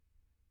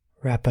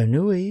Rapa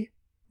Nui,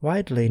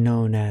 widely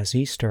known as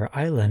Easter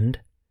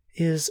Island,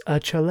 is a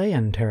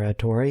Chilean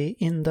territory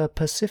in the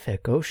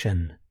Pacific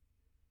Ocean.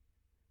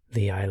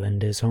 The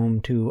island is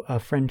home to a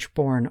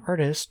French-born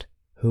artist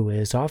who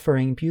is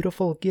offering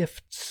beautiful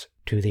gifts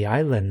to the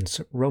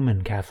island's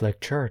Roman Catholic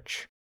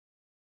Church.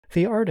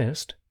 The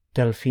artist,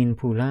 Delphine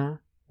Poulin,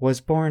 was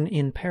born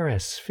in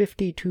Paris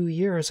 52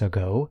 years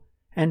ago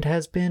and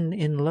has been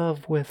in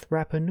love with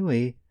Rapa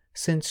Nui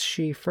since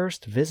she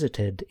first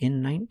visited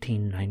in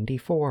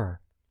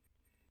 1994.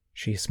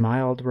 She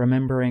smiled,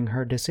 remembering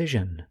her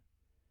decision.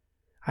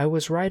 "I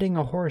was riding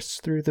a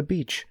horse through the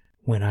beach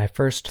when I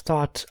first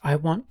thought, I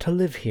want to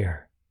live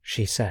here,"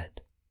 she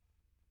said.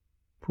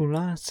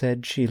 Poulin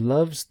said she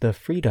loves the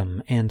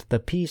freedom and the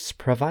peace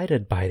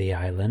provided by the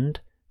island,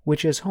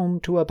 which is home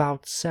to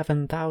about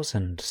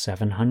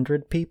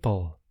 7,700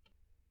 people.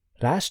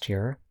 Last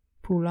year,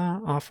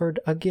 Poulin offered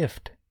a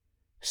gift: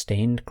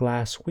 stained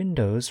glass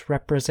windows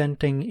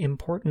representing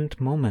important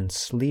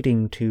moments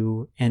leading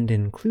to and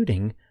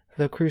including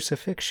the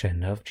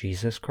crucifixion of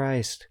Jesus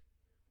Christ.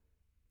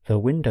 The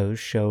windows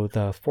show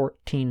the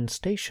 14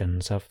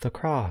 stations of the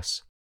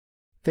cross.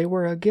 They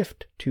were a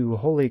gift to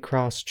Holy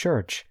Cross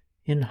Church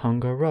in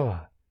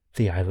Hangaroa,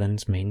 the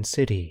island's main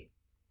city.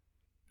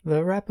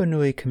 The Rapa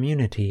Nui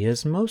community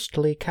is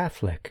mostly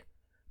Catholic,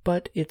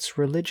 but its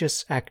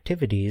religious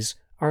activities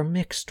are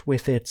mixed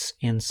with its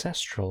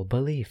ancestral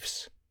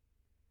beliefs.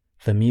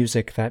 The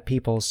music that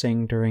people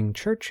sing during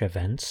church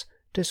events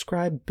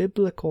describe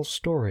biblical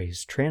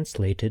stories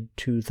translated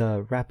to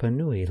the Rapa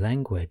Nui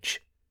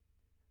language.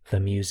 The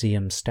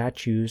museum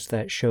statues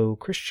that show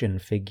Christian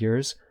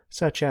figures,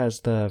 such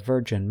as the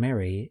Virgin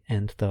Mary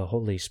and the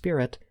Holy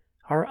Spirit,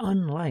 are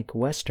unlike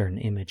Western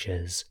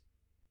images.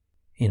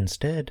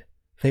 Instead,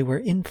 they were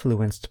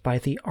influenced by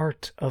the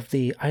art of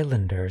the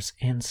islanders'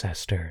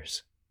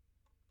 ancestors.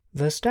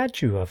 The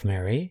statue of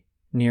Mary,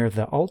 near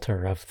the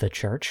altar of the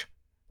church,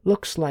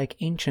 looks like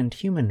ancient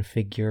human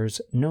figures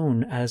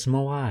known as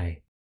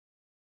moai.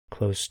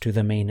 Close to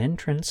the main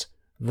entrance,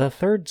 the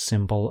third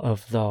symbol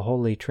of the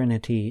Holy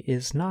Trinity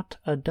is not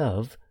a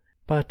dove,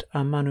 but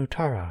a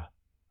manutara,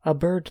 a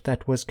bird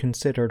that was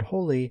considered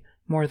holy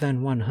more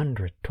than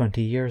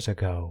 120 years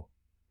ago.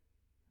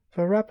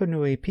 The Rapa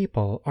Nui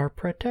people are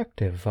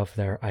protective of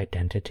their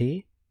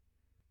identity.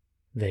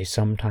 They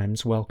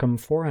sometimes welcome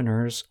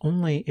foreigners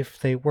only if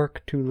they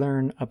work to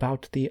learn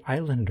about the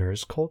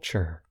islanders'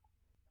 culture.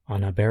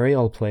 On a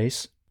burial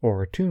place,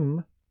 or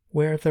tomb,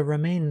 where the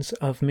remains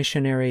of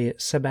missionary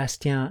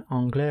Sébastien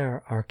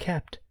Angler are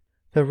kept,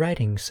 the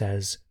writing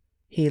says,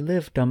 "He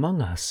lived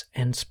among us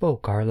and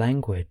spoke our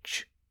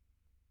language."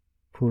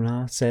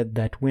 Poulin said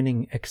that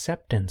winning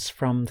acceptance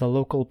from the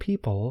local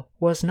people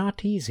was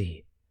not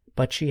easy,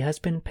 but she has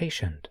been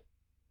patient.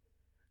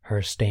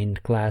 Her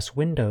stained glass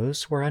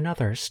windows were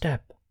another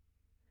step.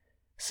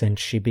 Since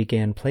she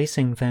began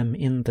placing them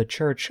in the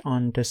church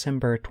on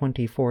December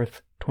 24,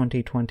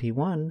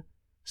 2021,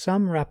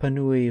 some Rapa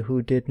Nui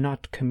who did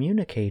not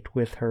communicate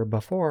with her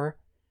before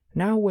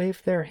now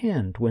wave their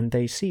hand when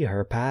they see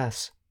her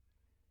pass.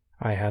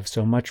 "I have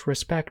so much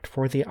respect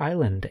for the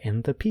island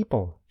and the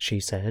people," she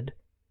said.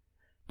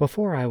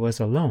 "Before I was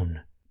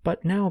alone,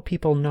 but now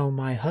people know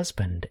my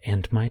husband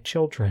and my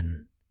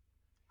children."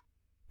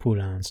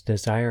 Poulin's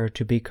desire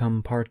to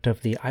become part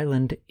of the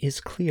island is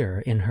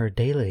clear in her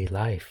daily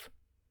life.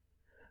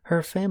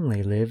 Her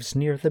family lives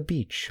near the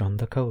beach on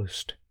the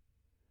coast.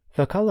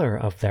 The color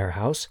of their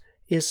house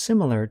is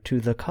similar to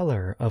the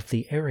color of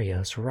the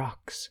area's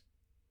rocks.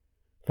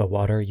 The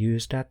water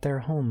used at their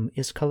home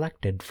is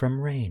collected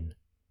from rain.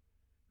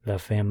 The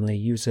family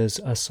uses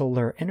a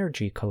solar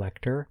energy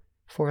collector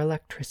for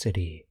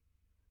electricity.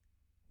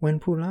 When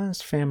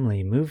Poulin's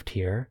family moved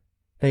here,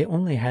 they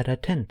only had a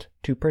tent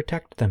to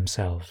protect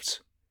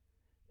themselves.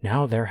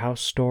 Now their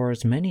house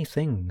stores many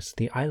things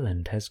the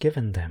island has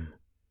given them.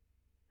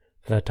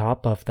 The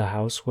top of the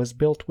house was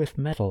built with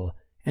metal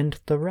and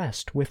the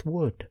rest with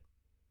wood.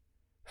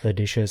 The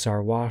dishes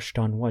are washed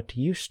on what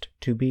used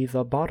to be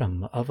the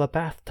bottom of a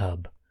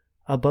bathtub.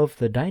 Above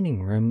the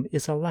dining room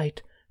is a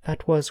light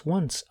that was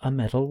once a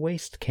metal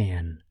waste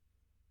can.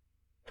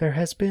 There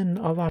has been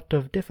a lot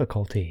of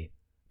difficulty,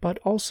 but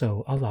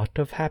also a lot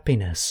of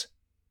happiness.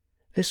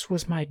 "This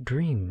was my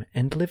dream,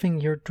 and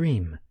living your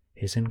dream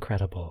is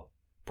incredible,"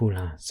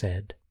 Poulin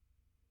said.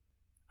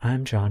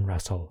 I'm John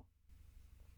Russell.